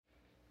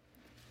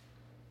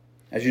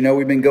As you know,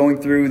 we've been going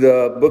through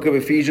the book of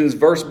Ephesians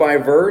verse by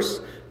verse.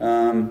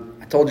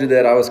 I told you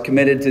that I was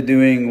committed to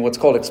doing what's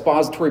called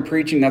expository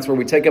preaching. That's where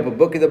we take up a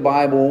book of the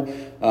Bible,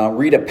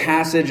 read a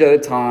passage at a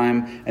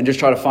time, and just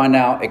try to find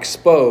out,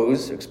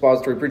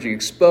 expository preaching,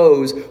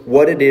 expose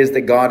what it is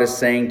that God is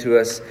saying to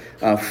us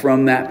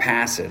from that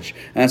passage.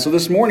 And so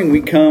this morning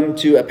we come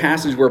to a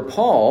passage where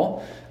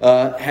Paul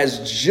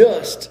has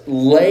just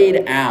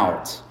laid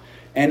out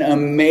an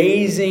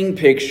amazing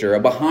picture, a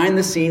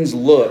behind-the-scenes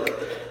look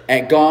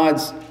at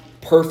God's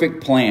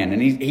perfect plan.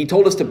 And he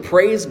told us to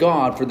praise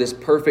God for this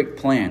perfect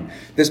plan.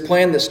 This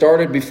plan that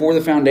started before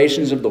the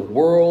foundations of the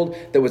world,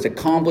 that was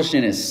accomplished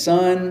in His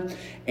Son,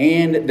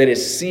 and that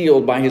is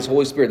sealed by His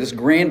Holy Spirit. This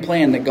grand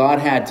plan that God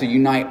had to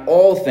unite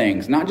all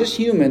things, not just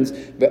humans,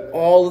 but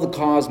all of the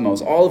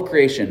cosmos, all of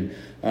creation,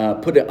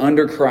 put it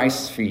under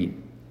Christ's feet.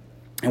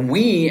 And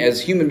we,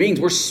 as human beings,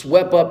 we're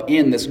swept up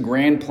in this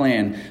grand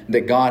plan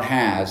that God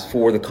has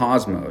for the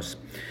cosmos.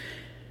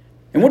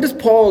 And what does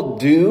Paul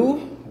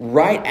do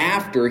right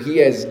after he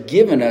has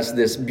given us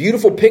this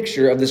beautiful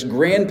picture of this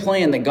grand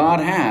plan that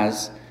God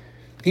has?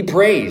 He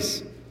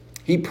prays.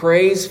 He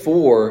prays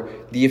for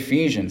the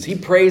Ephesians. He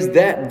prays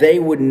that they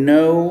would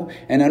know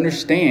and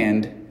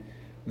understand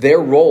their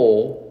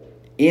role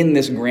in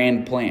this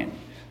grand plan.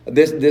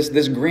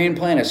 This grand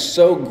plan is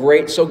so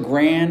great, so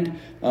grand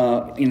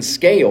in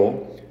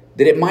scale,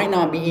 that it might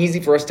not be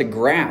easy for us to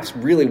grasp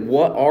really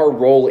what our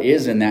role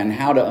is in that and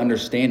how to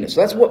understand it.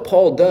 So that's what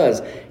Paul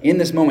does in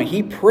this moment.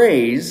 He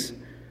prays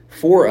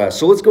for us.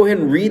 So let's go ahead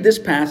and read this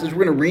passage.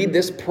 We're going to read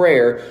this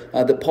prayer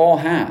that Paul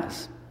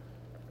has.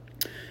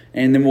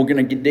 And then we're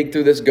going to dig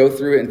through this, go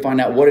through it, and find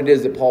out what it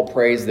is that Paul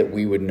prays that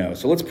we would know.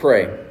 So let's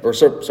pray.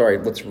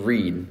 Let's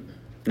read.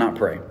 Not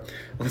pray.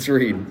 Let's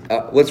read.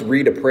 Let's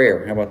read a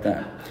prayer. How about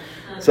that?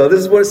 So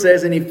this is what it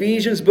says in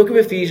Ephesians, book of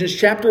Ephesians,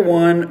 chapter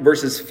 1,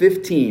 verses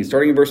 15,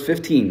 starting in verse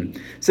 15.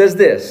 It says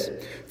this: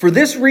 "For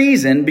this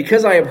reason,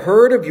 because I have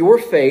heard of your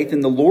faith in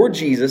the Lord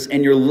Jesus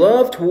and your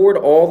love toward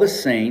all the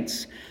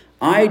saints,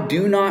 I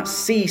do not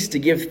cease to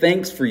give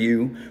thanks for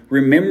you,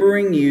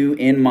 remembering you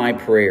in my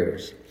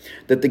prayers,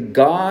 that the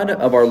God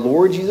of our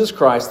Lord Jesus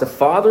Christ, the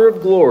Father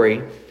of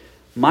glory,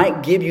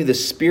 might give you the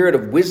spirit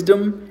of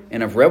wisdom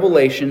and of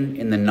revelation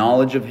in the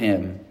knowledge of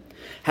Him,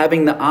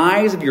 having the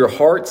eyes of your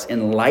hearts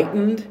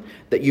enlightened,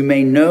 that you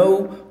may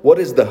know what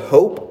is the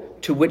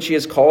hope to which He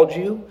has called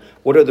you,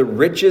 what are the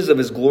riches of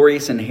His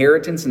glorious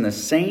inheritance in the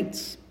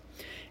saints,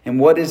 and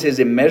what is His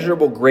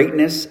immeasurable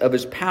greatness of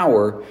His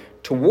power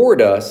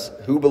toward us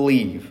who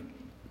believe,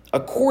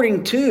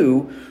 according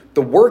to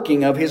the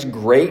working of His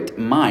great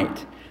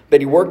might,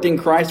 that He worked in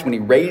Christ when He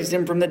raised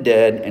Him from the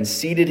dead and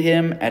seated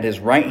Him at His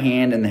right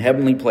hand in the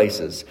heavenly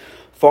places,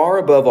 far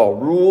above all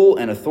rule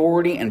and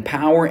authority and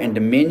power and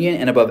dominion,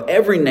 and above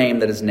every name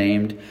that is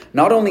named,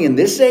 not only in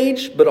this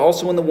age, but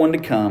also in the one to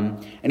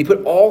come. And He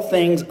put all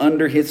things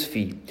under His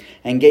feet,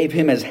 and gave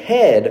Him as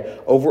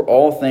head over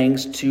all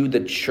things to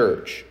the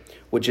church,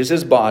 which is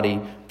His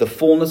body, the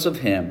fullness of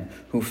Him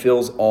who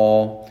fills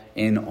all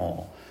in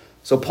all."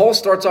 So Paul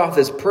starts off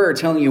this prayer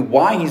telling you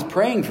why he's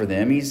praying for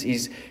them.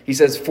 He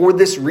says, for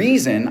this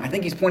reason. I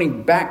think he's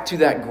pointing back to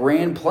that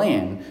grand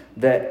plan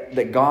that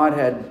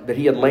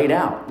he had laid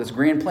out, this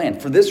grand plan.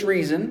 For this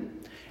reason,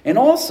 and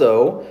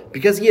also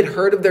because he had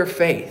heard of their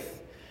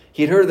faith.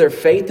 He had heard of their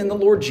faith in the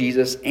Lord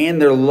Jesus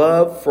and their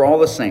love for all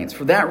the saints.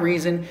 For that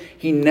reason,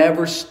 he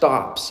never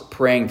stops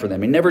praying for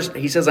them.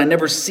 He says, I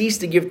never cease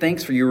to give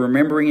thanks for you,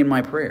 remembering in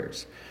my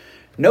prayers.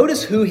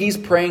 Notice who he's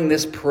praying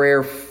this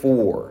prayer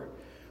for.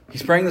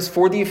 He's praying this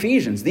for the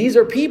Ephesians. These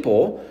are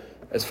people,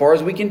 as far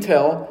as we can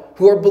tell,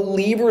 who are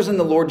believers in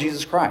the Lord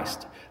Jesus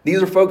Christ. These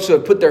are folks who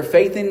have put their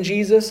faith in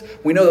Jesus.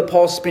 We know that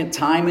Paul spent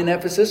time in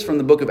Ephesus from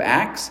the book of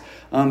Acts.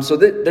 So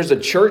there's a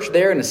church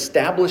there, an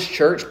established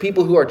church,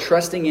 people who are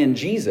trusting in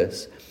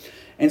Jesus.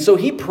 And so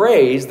he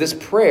prays this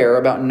prayer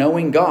about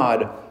knowing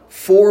God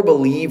for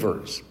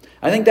believers.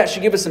 I think that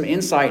should give us some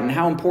insight in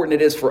how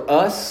important it is for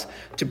us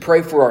to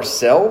pray for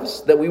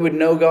ourselves, that we would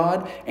know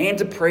God, and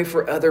to pray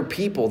for other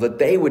people, that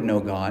they would know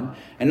God.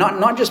 And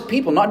not just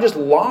people, not just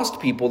lost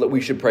people that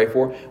we should pray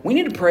for. We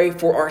need to pray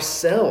for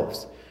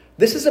ourselves.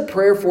 This is a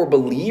prayer for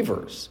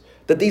believers,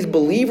 that these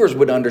believers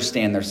would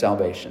understand their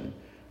salvation.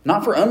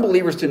 Not for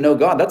unbelievers to know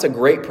God. That's a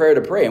great prayer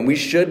to pray, and we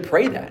should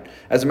pray that.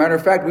 As a matter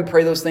of fact, we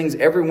pray those things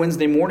every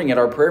Wednesday morning at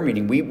our prayer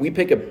meeting. We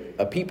pick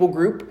a people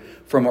group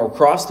from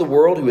across the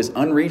world who is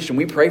unreached, and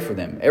we pray for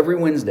them every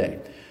Wednesday.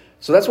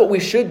 So that's what we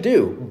should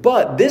do.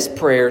 But this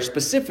prayer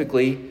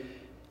specifically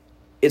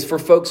is for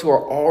folks who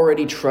are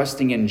already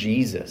trusting in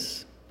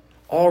Jesus.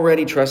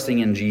 Already trusting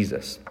in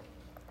Jesus.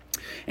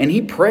 And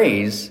he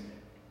prays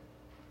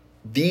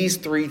these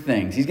three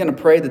things. He's going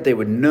to pray that they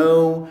would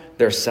know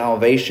their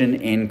salvation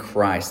in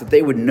Christ. That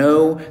they would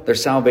know their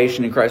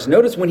salvation in Christ.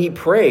 Notice when he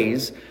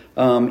prays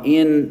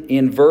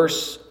in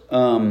verse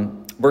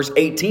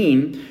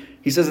 18,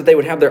 he says that they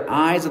would have their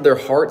eyes of their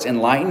hearts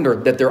enlightened, or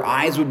that their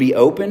eyes would be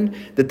opened,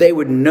 that they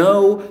would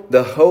know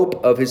the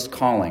hope of his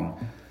calling.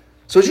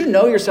 So as you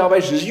know your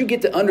salvation, as you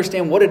get to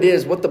understand what it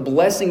is, what the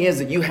blessing is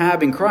that you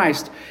have in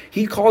Christ,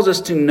 he calls us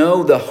to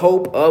know the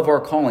hope of our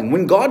calling.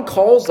 When God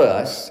calls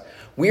us,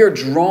 we are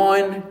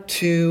drawn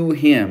to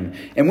him.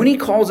 And when he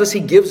calls us, he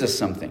gives us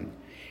something.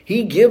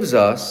 He gives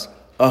us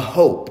a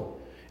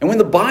hope. And when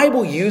the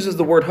Bible uses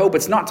the word hope,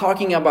 it's not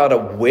talking about a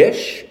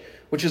wish,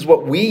 which is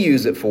what we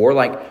use it for.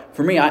 Like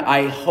for me,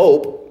 I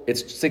hope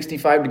it's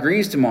 65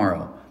 degrees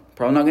tomorrow.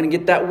 Probably not going to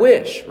get that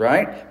wish,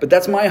 right? But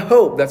that's my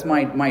hope. That's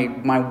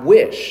my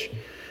wish.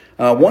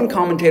 One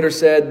commentator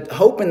said,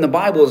 hope in the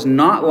Bible is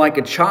not like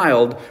a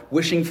child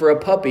wishing for a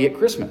puppy at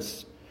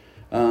Christmas.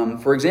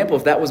 For example,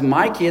 if that was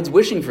my kids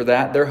wishing for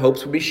that, their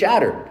hopes would be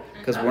shattered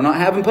because we're not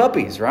having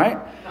puppies, right?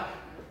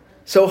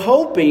 So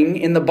hoping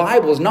in the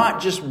Bible is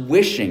not just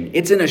wishing.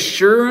 It's an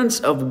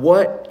assurance of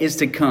what is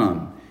to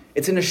come.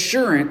 It's an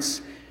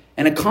assurance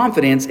and a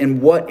confidence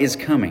in what is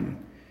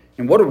coming.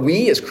 And what are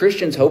we as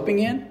Christians hoping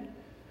in?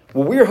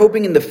 Well, we're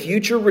hoping in the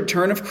future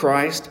return of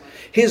Christ,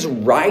 his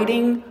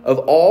righting of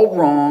all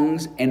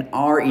wrongs, and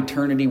our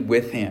eternity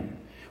with him.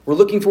 We're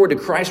looking forward to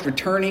Christ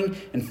returning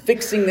and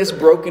fixing this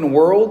broken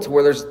world to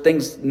where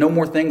there's no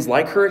more things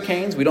like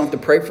hurricanes. We don't have to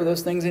pray for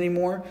those things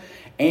anymore.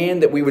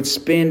 And that we would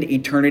spend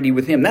eternity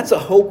with him. That's a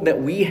hope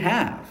that we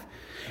have.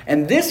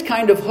 And this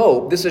kind of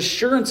hope, this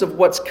assurance of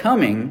what's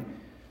coming,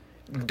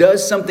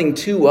 does something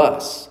to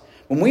us.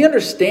 When we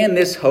understand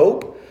this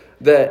hope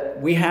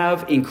that we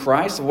have in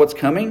Christ of what's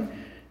coming,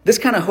 this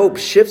kind of hope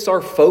shifts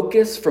our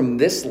focus from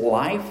this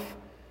life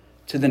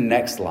to the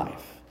next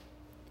life.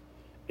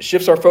 It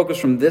shifts our focus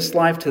from this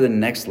life to the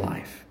next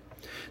life.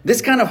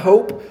 This kind of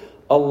hope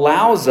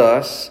allows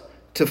us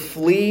to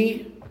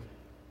flee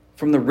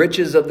from the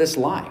riches of this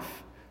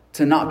life,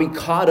 to not be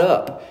caught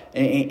up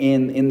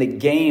in the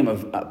game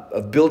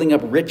of building up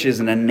riches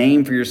and a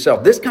name for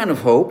yourself. This kind of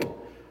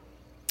hope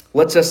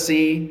lets us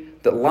see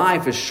that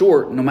life is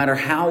short no matter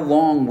how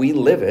long we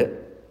live it.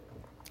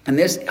 And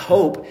this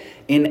hope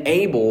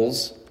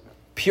enables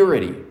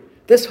purity.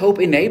 This hope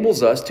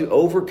enables us to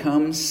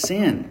overcome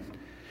sin.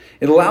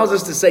 It allows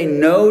us to say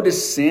no to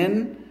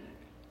sin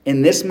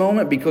in this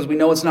moment because we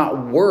know it's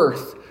not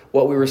worth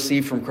what we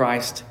receive from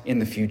Christ in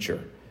the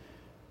future.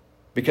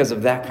 Because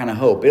of that kind of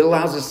hope. It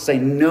allows us to say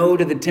no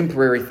to the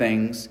temporary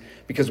things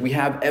because we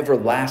have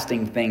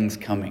everlasting things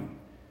coming.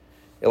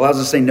 It allows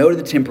us to say no to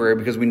the temporary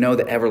because we know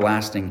that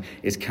everlasting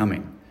is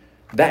coming.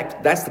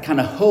 That's the kind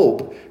of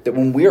hope that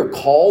when we are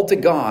called to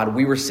God,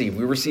 we receive.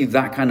 We receive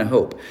that kind of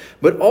hope.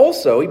 But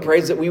also, he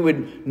prays that we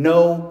would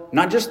know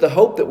not just the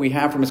hope that we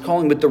have from his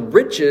calling, but the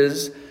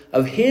riches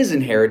of his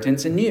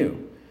inheritance in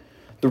you.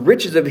 The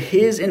riches of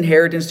his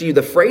inheritance to you.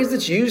 The phrase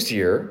that's used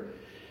here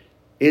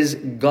is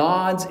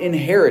God's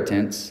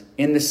inheritance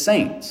in the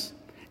saints.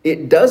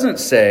 It doesn't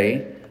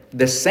say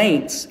the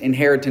saints'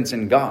 inheritance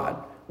in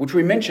God, which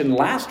we mentioned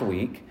last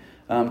week.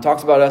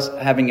 Talks about us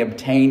having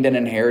obtained an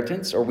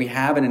inheritance, or we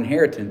have an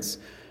inheritance.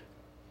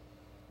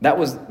 That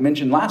was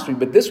mentioned last week,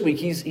 but this week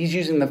he's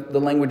using the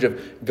language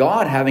of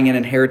God having an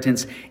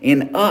inheritance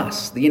in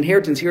us. The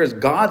inheritance here is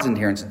God's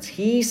inheritance.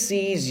 He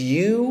sees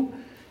you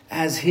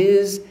as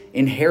his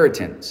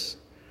inheritance.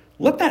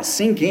 Let that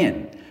sink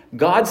in.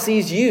 God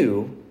sees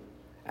you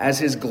as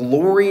his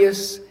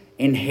glorious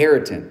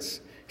inheritance.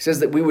 He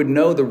says that we would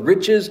know the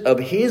riches of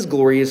his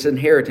glorious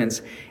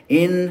inheritance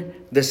in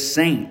the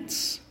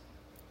saints.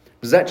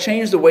 Does that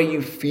change the way you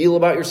feel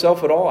about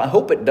yourself at all? I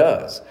hope it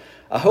does.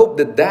 I hope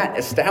that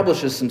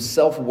establishes some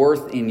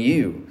self-worth in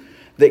you.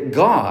 That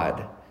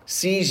God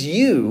sees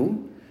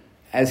you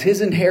as his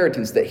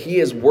inheritance that he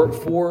has worked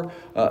for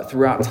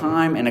throughout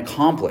time and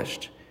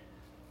accomplished.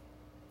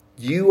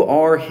 You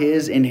are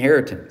his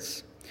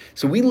inheritance.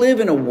 So we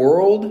live in a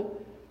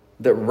world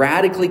that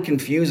radically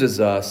confuses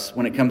us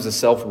when it comes to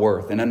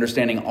self-worth and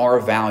understanding our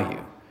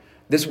value.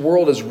 This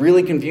world is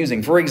really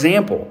confusing. For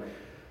example,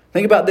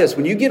 think about this.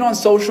 When you get on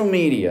social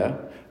media,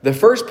 the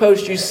first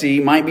post you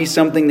see might be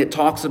something that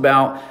talks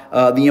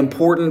about the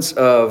importance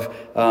of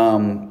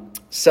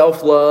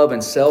self-love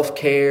and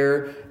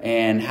self-care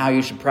and how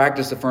you should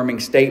practice affirming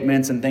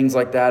statements and things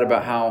like that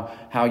about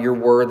how you're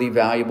worthy,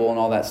 valuable, and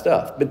all that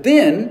stuff. But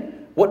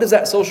then, what does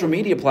that social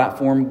media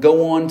platform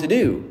go on to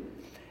do?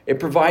 It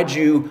provides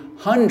you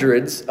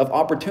hundreds of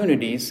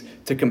opportunities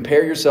to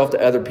compare yourself to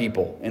other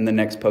people in the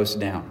next post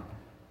down.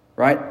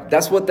 Right?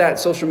 That's what that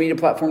social media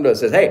platform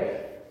does. It says, hey,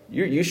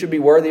 you should be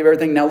worthy of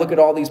everything. Now look at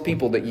all these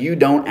people that you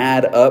don't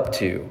add up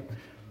to.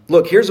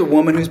 Look, here's a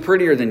woman who's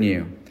prettier than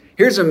you.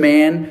 Here's a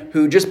man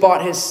who just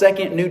bought his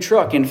second new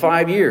truck in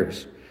 5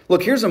 years.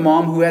 Look, here's a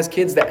mom who has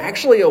kids that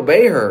actually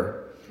obey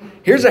her.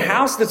 Here's a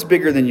house that's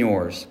bigger than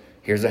yours.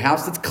 Here's a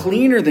house that's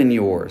cleaner than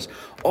yours.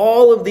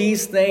 All of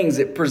these things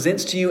it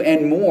presents to you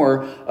and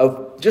more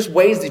of just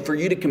ways for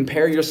you to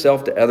compare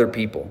yourself to other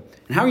people.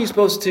 And how are you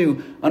supposed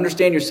to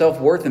understand your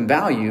self-worth and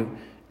value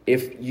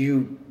if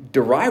you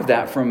derive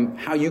that from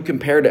how you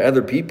compare to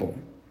other people?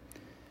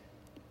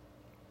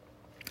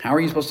 How are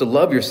you supposed to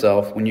love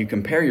yourself when you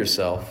compare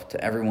yourself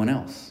to everyone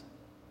else?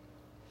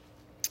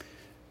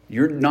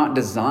 You're not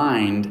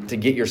designed to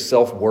get your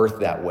self-worth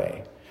that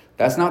way.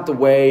 That's not the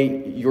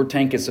way your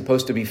tank is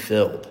supposed to be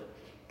filled.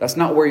 That's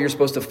not where you're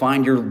supposed to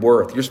find your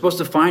worth. You're supposed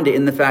to find it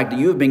in the fact that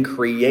you have been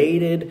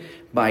created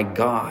by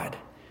God.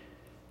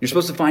 You're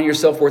supposed to find your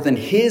self-worth in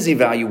His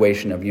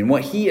evaluation of you and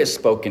what He has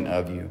spoken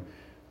of you.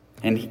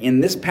 And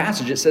in this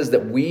passage, it says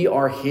that we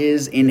are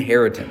His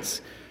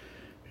inheritance.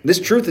 This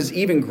truth is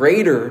even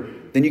greater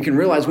than you can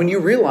realize when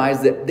you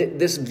realize that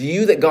this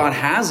view that God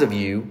has of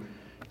you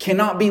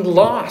cannot be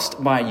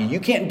lost by you. You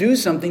can't do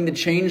something to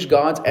change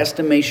God's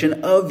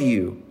estimation of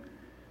you.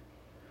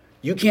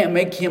 You can't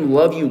make Him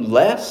love you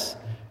less.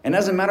 And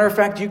as a matter of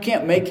fact, you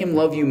can't make Him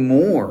love you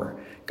more.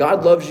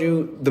 God loves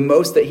you the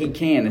most that He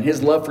can, and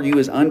His love for you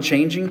is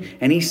unchanging,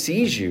 and He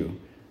sees you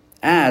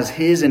as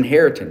His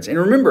inheritance. And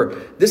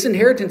remember, this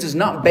inheritance is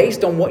not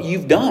based on what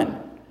you've done.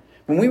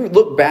 When we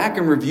look back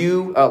and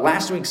review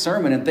last week's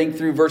sermon and think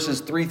through verses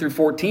 3 through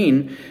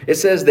 14, it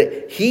says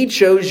that He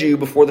chose you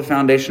before the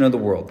foundation of the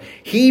world.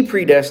 He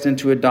predestined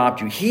to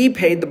adopt you. He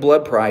paid the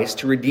blood price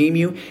to redeem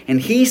you,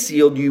 and He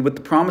sealed you with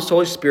the promised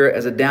Holy Spirit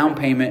as a down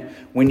payment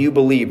when you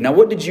believe. Now,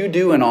 what did you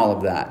do in all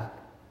of that?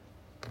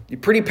 You're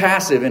pretty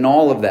passive in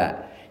all of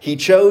that. He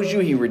chose you.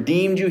 He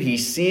redeemed you. He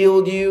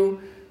sealed you.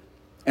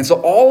 And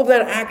so all of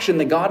that action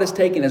that God has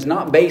taken is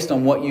not based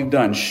on what you've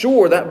done.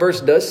 Sure, that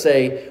verse does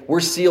say we're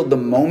sealed the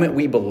moment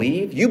we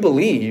believe. You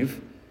believe.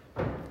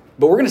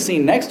 But we're going to see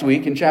next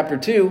week in chapter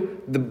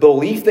 2, the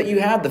belief that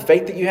you have, the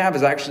faith that you have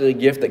is actually a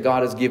gift that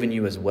God has given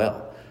you as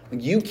well.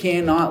 You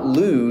cannot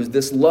lose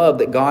this love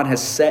that God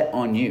has set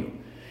on you.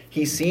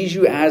 He sees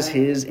you as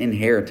His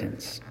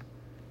inheritance.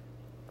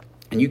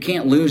 And you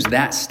can't lose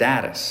that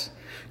status.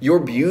 Your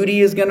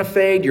beauty is going to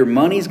fade. Your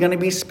money is going to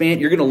be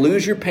spent. You're going to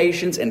lose your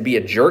patience and be a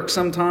jerk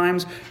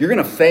sometimes. You're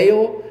going to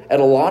fail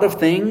at a lot of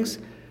things.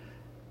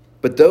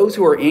 But those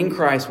who are in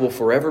Christ will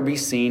forever be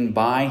seen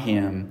by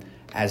Him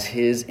as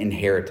His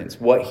inheritance,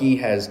 what He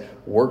has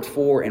worked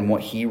for and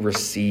what He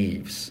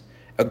receives.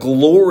 A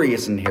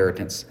glorious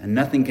inheritance, and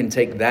nothing can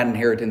take that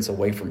inheritance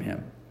away from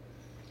Him.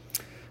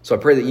 So I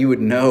pray that you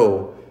would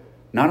know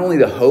not only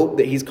the hope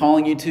that He's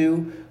calling you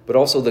to, but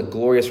also the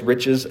glorious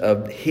riches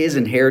of His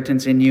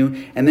inheritance in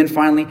you. And then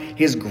finally,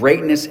 His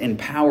greatness and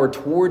power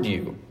toward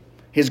you.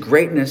 His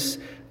greatness,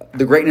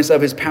 the greatness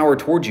of His power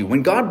toward you.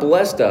 When God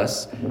blessed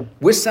us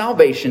with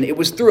salvation, it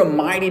was through a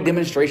mighty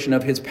demonstration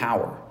of His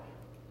power.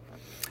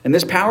 And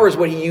this power is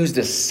what He used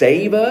to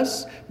save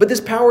us, but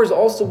this power is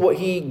also what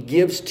He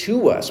gives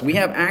to us. We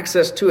have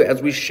access to it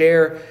as we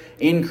share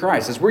in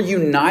Christ. As we're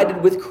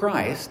united with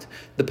Christ,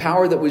 the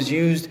power that was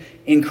used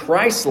in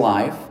Christ's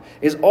life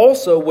is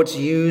also what's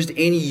used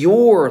in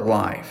your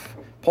life.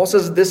 Paul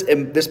says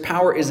this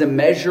power is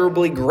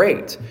immeasurably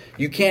great.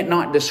 You can't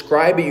not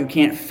describe it. You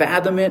can't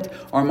fathom it.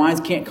 Our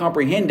minds can't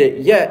comprehend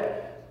it.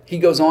 Yet, he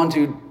goes on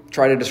to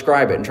try to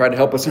describe it and try to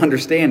help us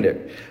understand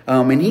it.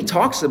 And he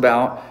talks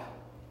about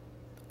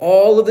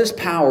all of this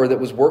power that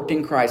was worked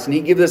in Christ. And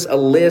he gives us a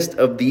list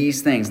of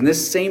these things. And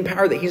this same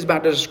power that he's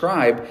about to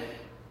describe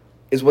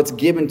is what's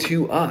given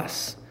to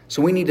us.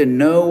 So we need to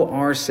know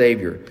our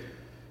Savior.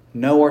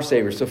 Know our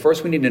Savior. So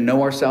first we need to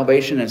know our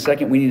salvation, and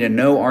second we need to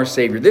know our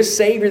Savior. This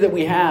Savior that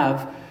we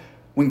have,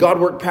 when God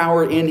worked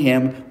power in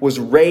Him, was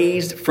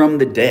raised from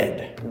the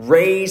dead.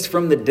 Raised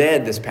from the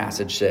dead, this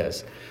passage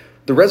says.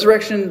 The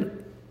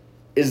resurrection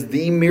is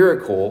the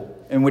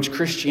miracle in which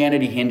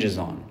Christianity hinges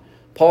on.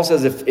 Paul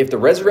says if the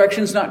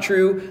resurrection is not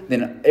true,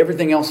 then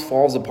everything else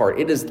falls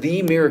apart. It is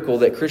the miracle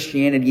that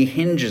Christianity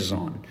hinges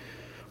on.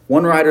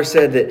 One writer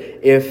said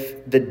that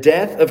if the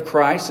death of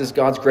Christ is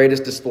God's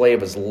greatest display of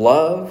His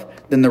love,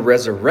 then the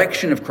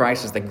resurrection of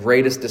Christ is the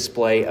greatest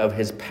display of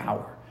His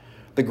power.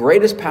 The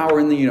greatest power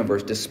in the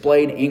universe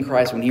displayed in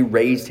Christ when He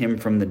raised Him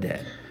from the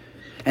dead.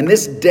 And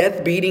this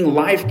death-beating,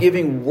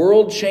 life-giving,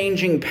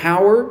 world-changing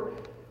power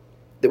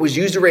that was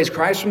used to raise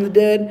Christ from the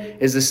dead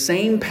is the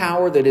same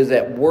power that is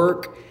at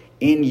work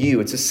in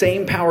you. It's the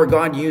same power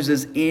God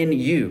uses in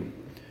you.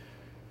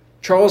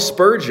 Charles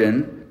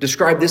Spurgeon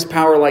described this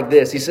power like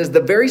this. He says, the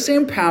very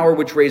same power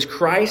which raised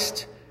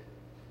Christ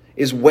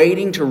is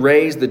waiting to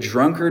raise the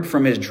drunkard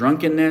from his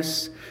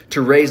drunkenness,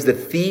 to raise the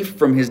thief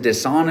from his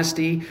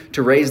dishonesty,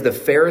 to raise the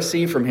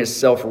Pharisee from his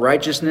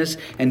self-righteousness,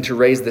 and to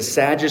raise the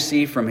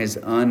Sadducee from his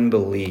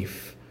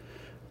unbelief.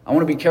 I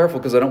want to be careful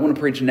because I don't want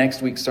to preach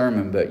next week's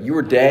sermon, but you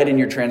were dead in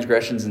your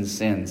transgressions and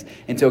sins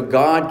until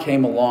God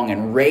came along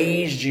and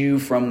raised you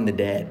from the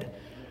dead.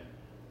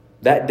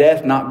 That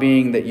death not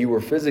being that you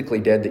were physically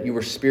dead, that you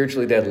were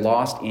spiritually dead,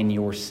 lost in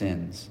your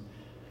sins.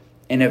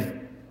 And if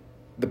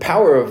the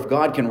power of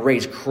God can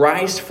raise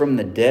Christ from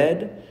the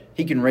dead,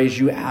 He can raise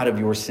you out of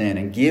your sin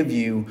and give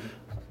you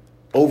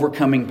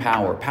overcoming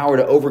power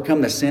to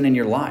overcome the sin in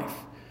your life.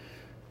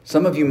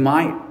 Some of you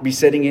might be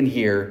sitting in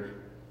here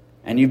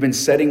and you've been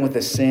sitting with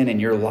a sin in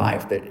your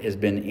life that has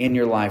been in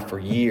your life for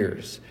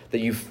years, that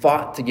you've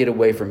fought to get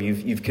away from.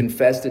 You've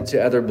confessed it to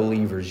other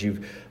believers.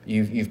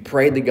 You've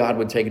prayed that God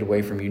would take it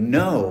away from you.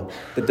 Know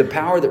that the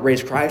power that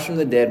raised Christ from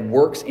the dead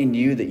works in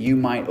you that you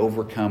might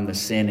overcome the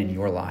sin in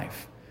your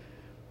life.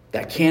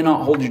 That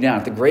cannot hold you down.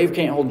 If the grave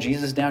can't hold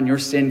Jesus down, your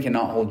sin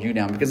cannot hold you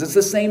down because it's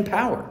the same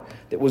power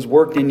that was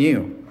worked in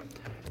you.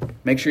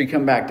 Make sure you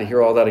come back to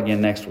hear all that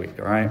again next week,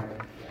 all right?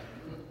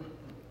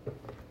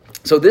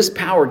 So this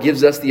power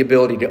gives us the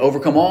ability to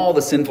overcome all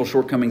the sinful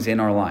shortcomings in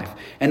our life.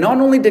 And not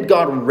only did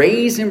God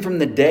raise him from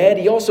the dead,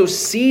 he also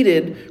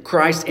seated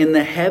Christ in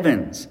the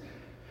heavens.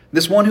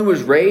 This one who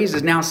was raised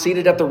is now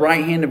seated at the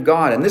right hand of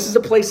God. And this is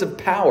a place of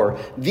power,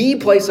 the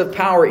place of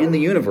power in the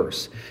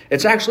universe.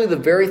 It's actually the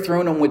very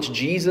throne on which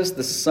Jesus,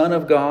 the Son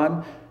of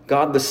God,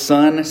 God the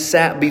Son,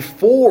 sat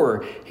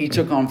before he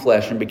took on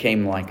flesh and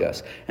became like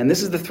us. And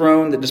this is the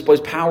throne that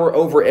displays power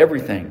over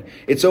everything.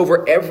 It's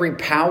over every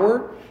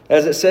power.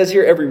 As it says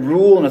here, every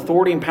rule and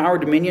authority and power,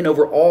 dominion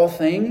over all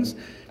things.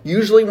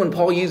 Usually when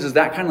Paul uses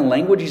that kind of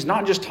language, he's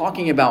not just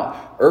talking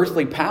about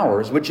earthly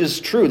powers, which is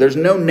true. There's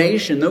no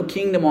nation, no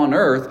kingdom on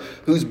earth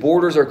whose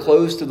borders are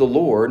closed to the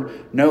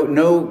Lord.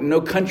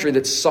 No country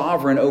that's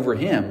sovereign over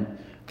him.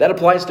 That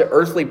applies to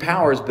earthly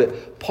powers.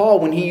 But Paul,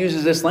 when he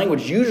uses this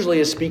language, usually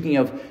is speaking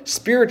of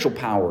spiritual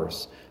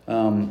powers.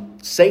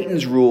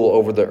 Satan's rule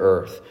over the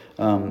earth.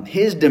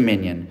 His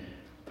dominion.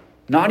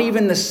 Not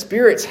even the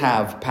spirits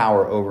have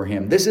power over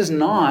him. This is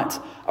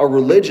not a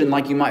religion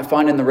like you might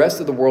find in the rest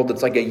of the world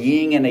that's like a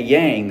yin and a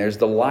yang. There's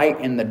the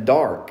light and the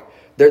dark.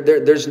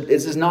 This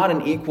is not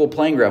an equal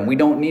playing ground. We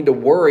don't need to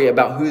worry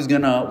about who's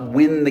going to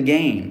win the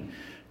game.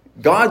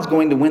 God's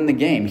going to win the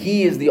game.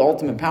 He is the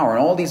ultimate power. And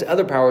all these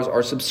other powers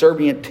are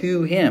subservient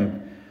to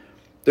him.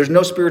 There's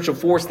no spiritual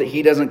force that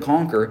he doesn't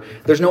conquer.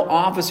 There's no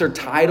office or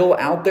title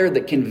out there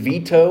that can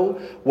veto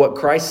what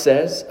Christ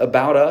says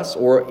about us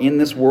or in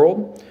this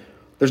world.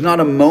 There's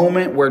not a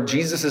moment where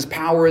Jesus'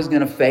 power is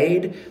going to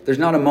fade. There's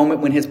not a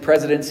moment when his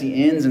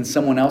presidency ends and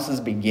someone else's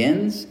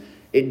begins.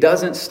 It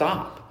doesn't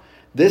stop.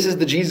 This is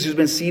the Jesus who's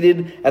been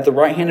seated at the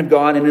right hand of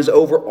God and is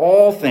over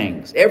all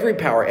things. Every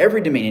power, every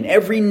dominion,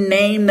 every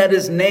name that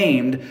is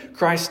named,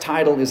 Christ's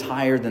title is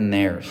higher than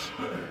theirs.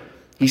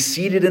 He's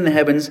seated in the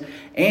heavens,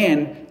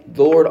 and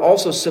the Lord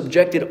also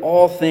subjected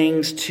all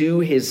things to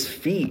his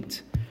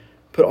feet.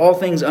 Put all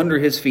things under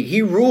his feet.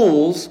 He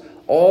rules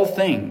all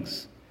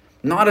things.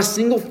 Not a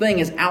single thing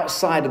is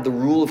outside of the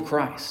rule of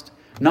Christ.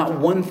 Not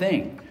one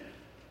thing.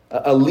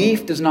 A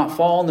leaf does not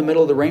fall in the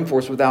middle of the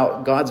rainforest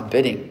without God's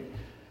bidding.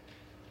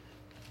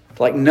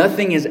 Like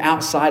nothing is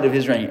outside of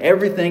his reign.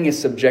 Everything is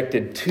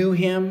subjected to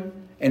him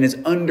and is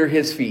under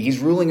his feet. He's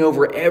ruling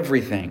over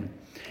everything.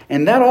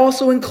 And that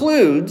also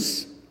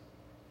includes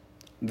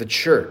the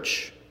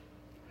church.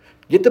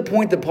 Get the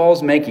point that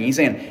Paul's making. He's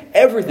saying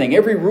everything,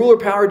 every ruler,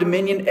 power,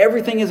 dominion,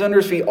 everything is under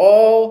his feet.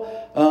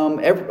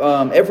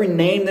 Every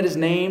name that is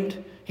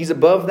named, he's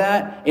above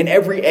that. In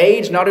every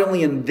age, not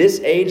only in this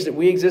age that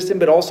we exist in,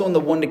 but also in the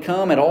one to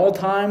come at all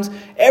times.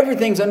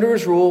 Everything's under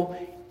his rule,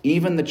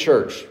 even the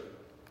church.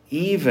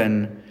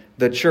 Even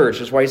the church.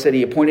 That's why he said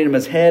he appointed him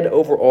as head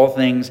over all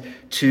things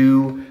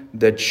to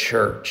the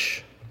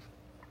church.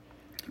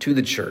 To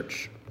the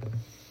church.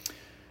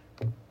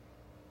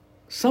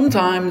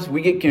 Sometimes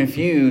we get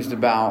confused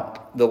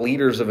about the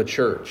leaders of a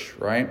church,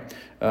 right?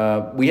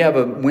 We have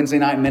a Wednesday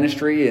night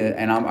ministry,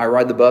 and I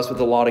ride the bus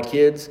with a lot of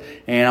kids.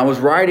 And I was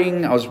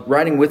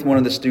riding with one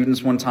of the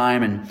students one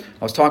time, and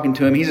I was talking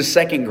to him. He's a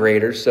second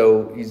grader,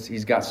 so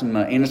he's got some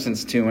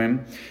innocence to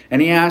him.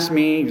 And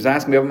he was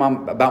asking me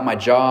about my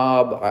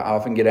job. I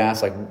often get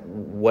asked, like,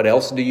 what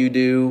else do you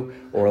do?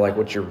 Or like,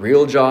 what's your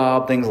real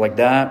job? Things like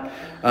that.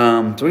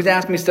 So he's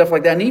asking me stuff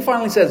like that. And he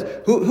finally says,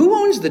 who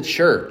owns the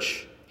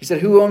church? He said,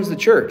 who owns the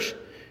church?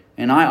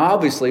 And I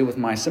obviously, with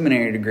my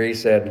seminary degree,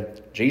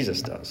 said,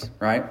 Jesus does,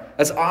 right?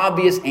 That's an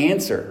obvious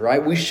answer,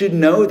 right? We should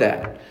know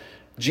that.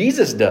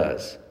 Jesus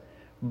does.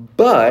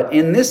 But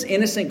in this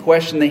innocent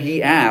question that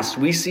he asked,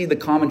 we see the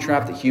common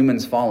trap that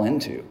humans fall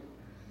into.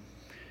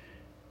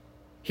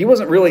 He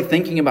wasn't really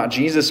thinking about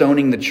Jesus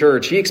owning the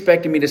church. He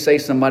expected me to say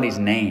somebody's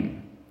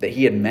name that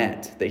he had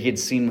met, that he had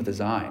seen with his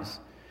eyes.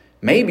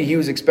 Maybe he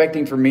was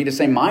expecting for me to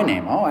say my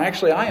name. Oh,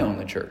 actually, I own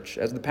the church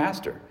as the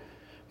pastor.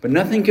 But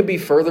nothing could be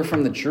further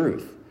from the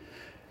truth.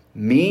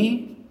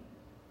 Me,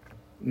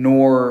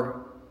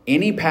 nor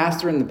any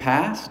pastor in the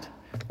past,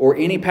 or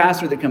any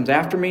pastor that comes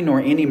after me, nor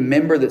any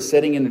member that's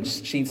sitting in the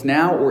seats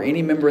now, or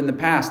any member in the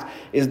past,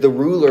 is the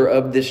ruler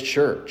of this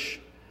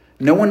church.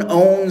 No one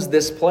owns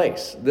this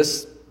place,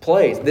 this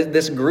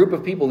group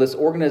of people, this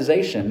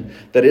organization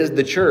that is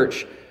the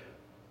church.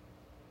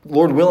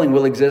 Lord willing,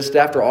 will exist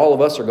after all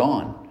of us are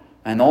gone.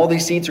 And all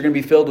these seats are going to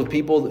be filled with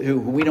people who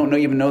we don't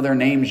even know their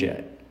names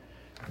yet.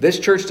 This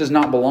church does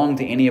not belong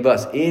to any of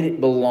us. It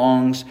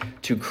belongs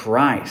to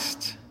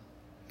Christ.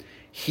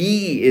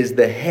 He is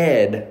the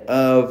head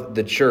of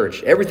the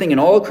church. Everything in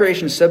all of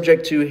creation is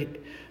subjected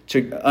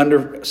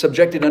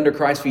under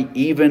Christ's feet,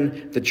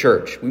 even the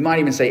church. We might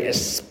even say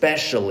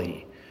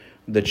especially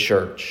the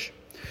church.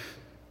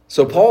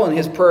 So Paul, in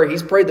his prayer,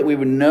 he's prayed that we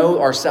would know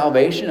our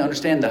salvation,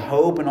 understand the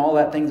hope and all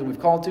that things that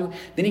we've called to.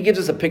 Then he gives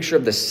us a picture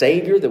of the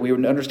Savior, that we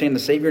would understand the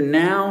Savior.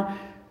 Now,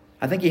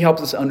 I think he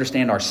helps us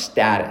understand our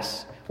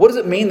status. What does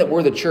it mean that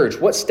we're the church?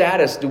 What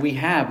status do we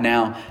have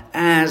now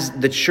as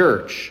the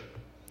church?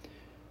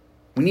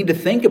 We need to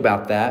think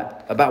about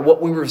that, about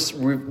what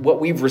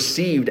we've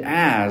received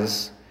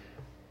as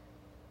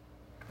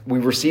we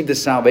receive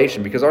this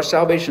salvation. Because our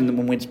salvation,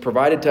 when it's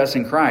provided to us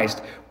in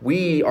Christ,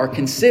 we are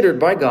considered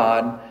by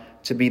God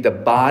to be the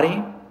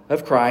body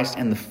of Christ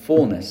and the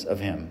fullness of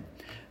Him.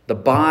 The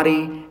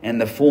body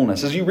and the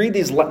fullness. As you read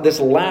this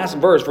last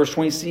verse, verse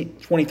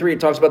 23, it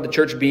talks about the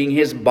church being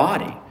His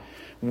body.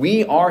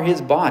 We are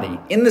His body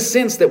in the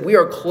sense that we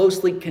are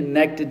closely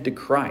connected to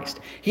Christ.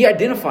 He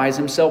identifies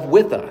Himself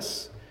with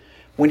us.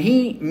 When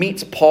He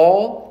meets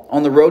Paul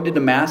on the road to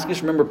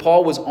Damascus, remember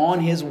Paul was on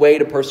his way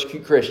to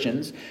persecute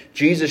Christians.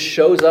 Jesus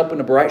shows up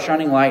in a bright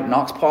shining light,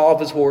 knocks Paul off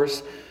his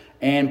horse,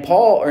 and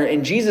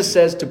Jesus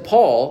says to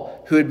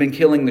Paul, who had been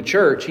killing the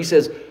church, He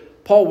says,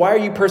 "Paul, why are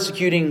you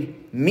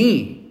persecuting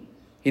me?"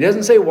 He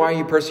doesn't say, "Why are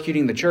you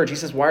persecuting the church?" He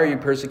says, "Why are you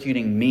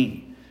persecuting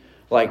me?"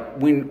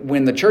 Like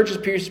when the church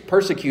is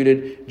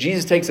persecuted,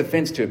 Jesus takes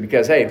offense to it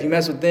because, hey, if you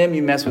mess with them,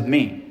 you mess with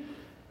me.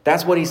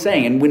 That's what He's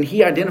saying. And when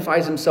He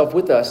identifies Himself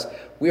with us,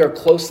 we are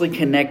closely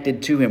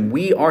connected to Him.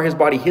 We are His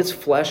body, His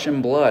flesh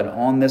and blood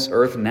on this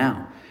earth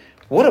now.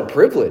 What a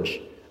privilege.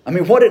 I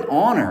mean, what an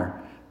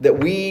honor that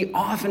we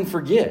often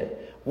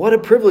forget. What a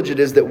privilege it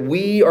is that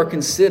we are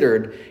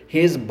considered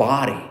His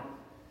body.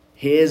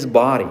 His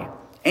body.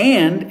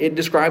 And it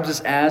describes us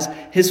as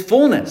His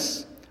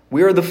fullness.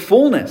 We are the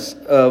fullness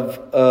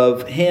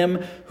of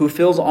Him who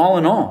fills all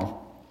in all.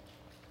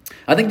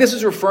 I think this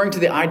is referring to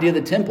the idea of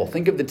the temple.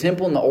 Think of the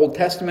temple in the Old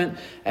Testament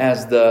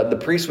as the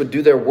priests would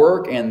do their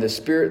work and the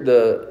Spirit,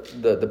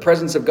 the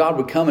presence of God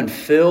would come and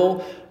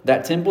fill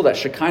that temple. That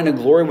Shekinah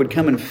glory would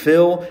come and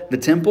fill the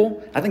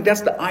temple. I think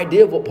that's the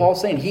idea of what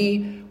Paul's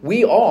saying.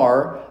 We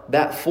are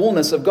that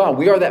fullness of God.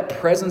 We are that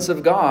presence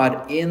of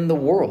God in the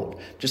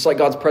world. Just like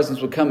God's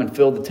presence would come and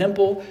fill the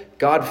temple,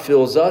 God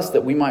fills us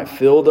that we might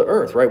fill the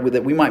earth, right?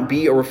 That we might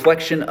be a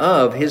reflection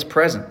of His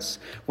presence.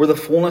 We're the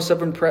fullness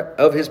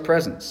of His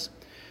presence.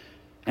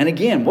 And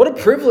again, what a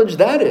privilege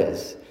that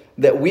is,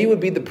 that we would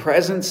be the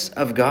presence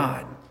of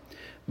God.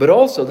 But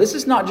also, this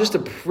is not just a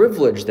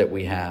privilege that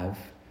we have,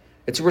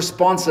 it's a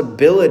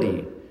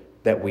responsibility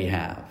that we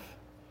have.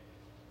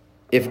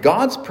 If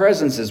God's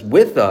presence is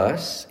with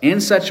us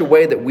in such a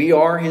way that we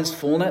are His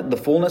fullness, the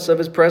fullness of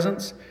His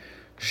presence,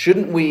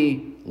 shouldn't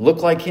we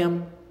look like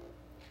Him?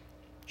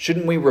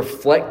 Shouldn't we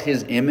reflect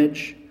His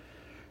image?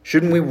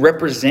 Shouldn't we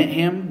represent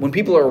Him? When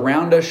people are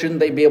around us, shouldn't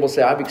they be able to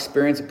say, I've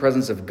experienced the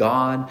presence of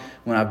God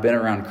when I've been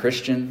around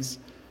Christians?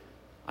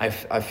 I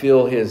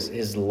feel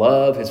His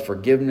love, His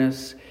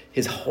forgiveness,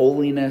 His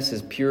holiness,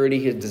 His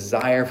purity, His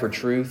desire for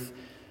truth.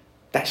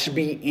 That should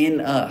be in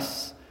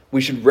us.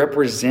 We should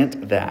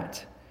represent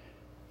that.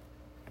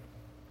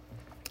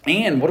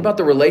 And what about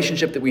the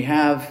relationship that we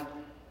have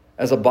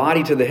as a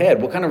body to the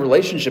head? What kind of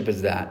relationship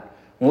is that?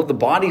 Well, the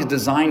body's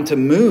designed to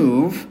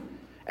move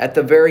at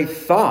the very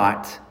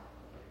thought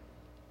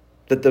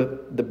that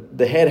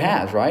the head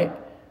has, right?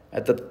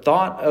 At the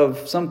thought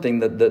of something,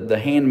 that the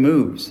hand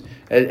moves.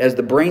 As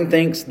the brain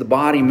thinks, the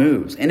body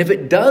moves. And if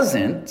that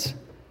doesn't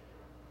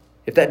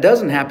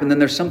happen, then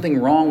there's something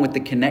wrong with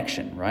the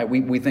connection, right?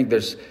 We think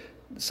there's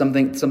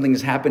something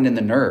has happened in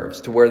the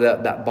nerves to where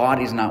that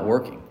body's not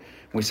working.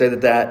 We say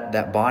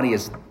that body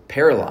is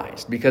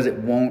paralyzed because it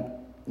won't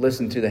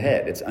listen to the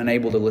head. It's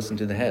unable to listen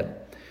to the head.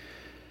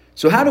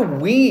 So how do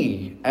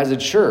we, as a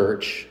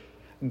church,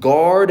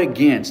 guard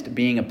against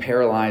being a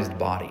paralyzed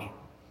body?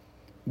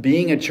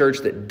 Being a church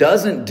that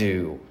doesn't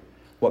do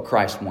what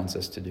Christ wants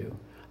us to do.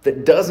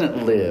 That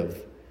doesn't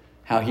live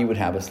how He would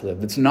have us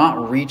live. That's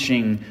not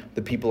reaching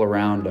the people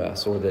around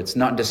us, or that's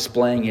not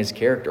displaying His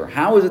character.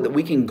 How is it that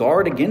we can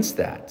guard against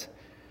that?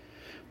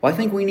 Well, I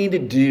think we need to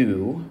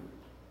do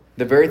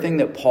the very thing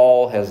that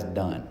Paul has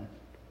done.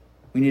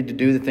 We need to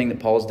do the thing that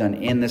Paul's done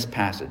in this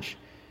passage.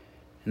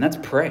 And that's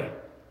pray.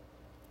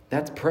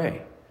 That's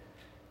pray.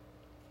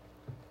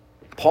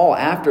 Paul,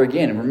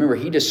 remember,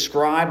 he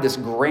described this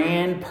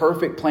grand,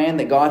 perfect plan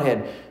that God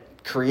had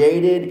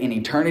created in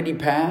eternity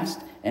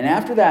past. And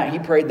after that, he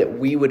prayed that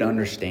we would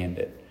understand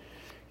it.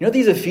 You know,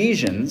 these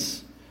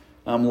Ephesians,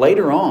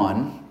 later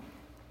on,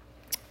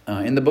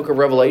 in the book of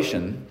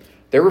Revelation,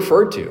 they're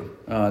referred to.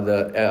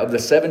 Of the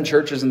 7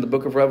 churches in the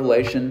book of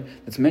Revelation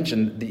that's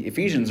mentioned, the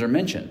Ephesians are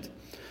mentioned.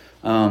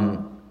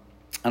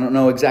 I don't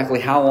know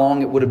exactly how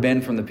long it would have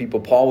been from the people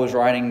Paul was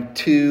writing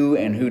to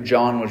and who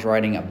John was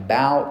writing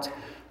about.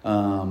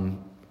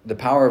 The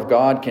power of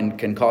God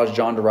can cause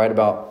John to write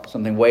about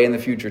something way in the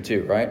future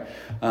too, right?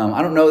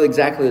 I don't know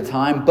exactly the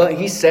time, but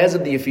he says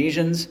of the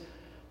Ephesians,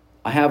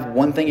 I have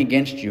one thing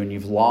against you, and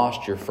you've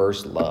lost your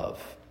first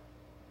love.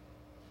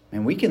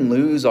 And we can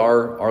lose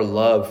our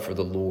love for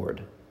the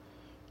Lord.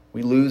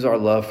 We lose our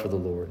love for the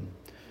Lord.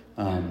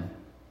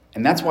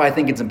 And that's why I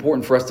think it's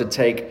important for us to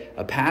take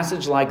a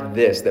passage like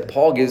this that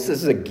Paul gives.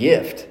 This is a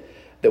gift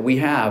that we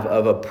have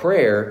of a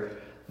prayer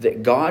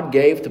that God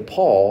gave to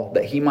Paul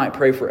that he might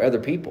pray for other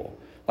people.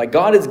 Like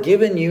God has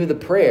given you the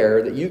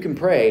prayer that you can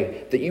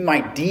pray that you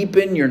might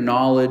deepen your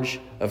knowledge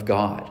of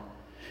God.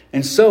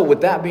 And so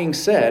with that being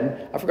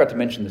said, I forgot to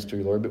mention this to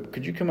you, Lord, but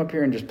could you come up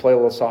here and just play a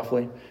little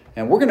softly?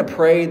 And we're going to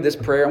pray this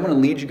prayer. I'm going to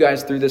lead you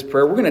guys through this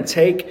prayer. We're going to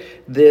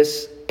take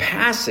this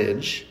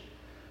passage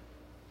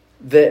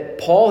that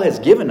Paul has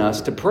given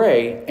us to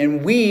pray,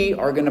 and we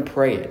are going to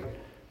pray it.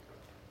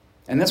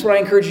 And that's what I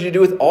encourage you to do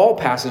with all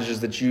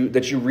passages that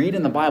you read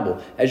in the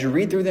Bible. As you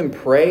read through them,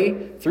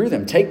 pray through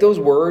them. Take those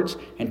words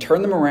and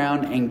turn them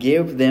around and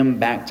give them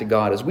back to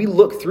God. As we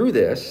look through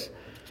this,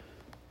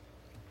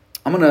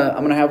 I'm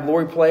gonna have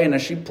Lori play, and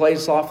as she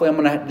plays softly, I'm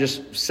gonna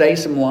just say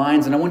some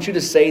lines, and I want you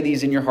to say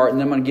these in your heart, and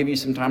then I'm gonna give you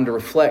some time to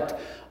reflect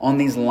on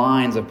these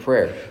lines of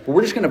prayer. But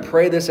we're just gonna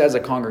pray this as a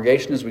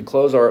congregation as we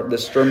close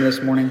this sermon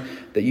this morning,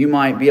 that you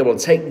might be able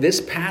to take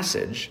this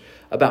passage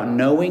about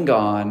knowing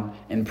God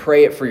and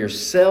pray it for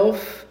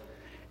yourself,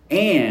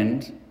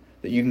 and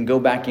that you can go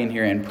back in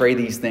here and pray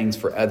these things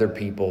for other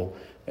people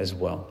as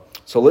well.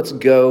 So let's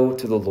go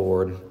to the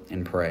Lord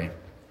and pray.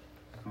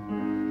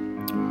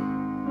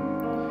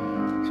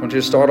 So I want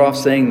you to start off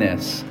saying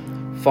this: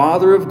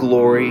 Father of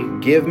glory,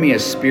 give me a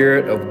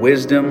spirit of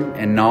wisdom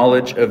and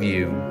knowledge of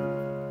you.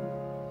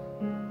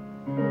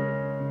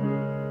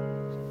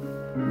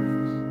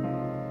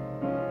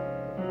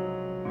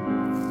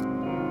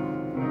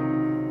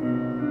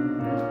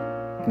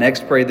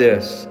 Next, pray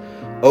this: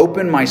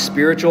 open my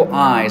spiritual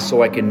eyes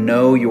so I can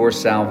know your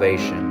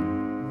salvation.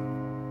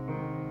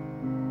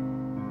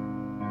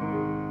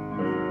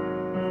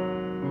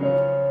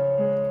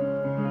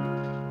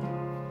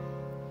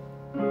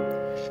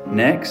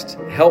 Next,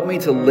 help me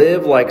to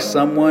live like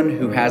someone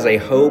who has a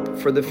hope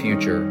for the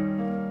future.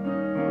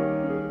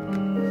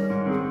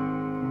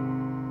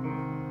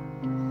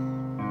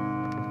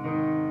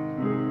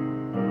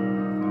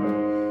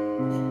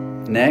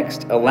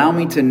 Next, allow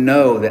me to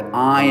know that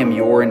I am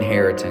your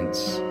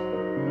inheritance.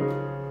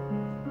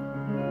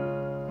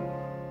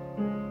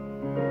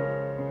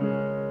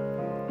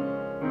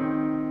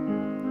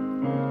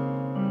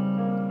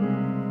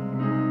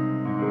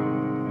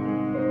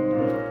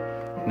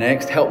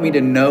 Next, help me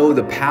to know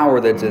the power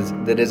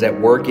that is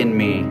at work in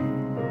me.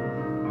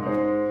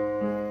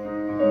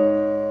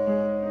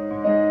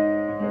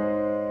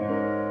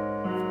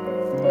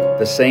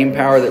 The same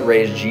power that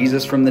raised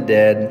Jesus from the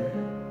dead.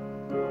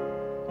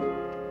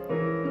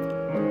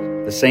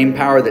 The same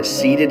power that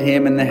seated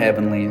him in the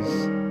heavenlies.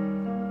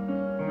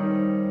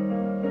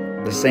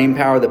 The same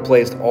power that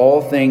placed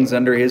all things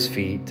under his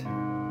feet.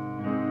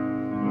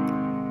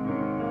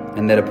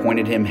 And that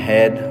appointed him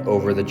head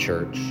over the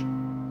church.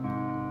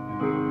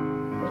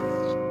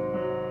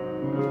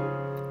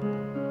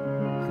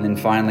 And then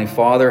finally,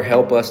 Father,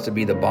 help us to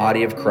be the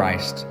body of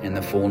Christ in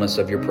the fullness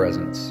of your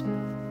presence.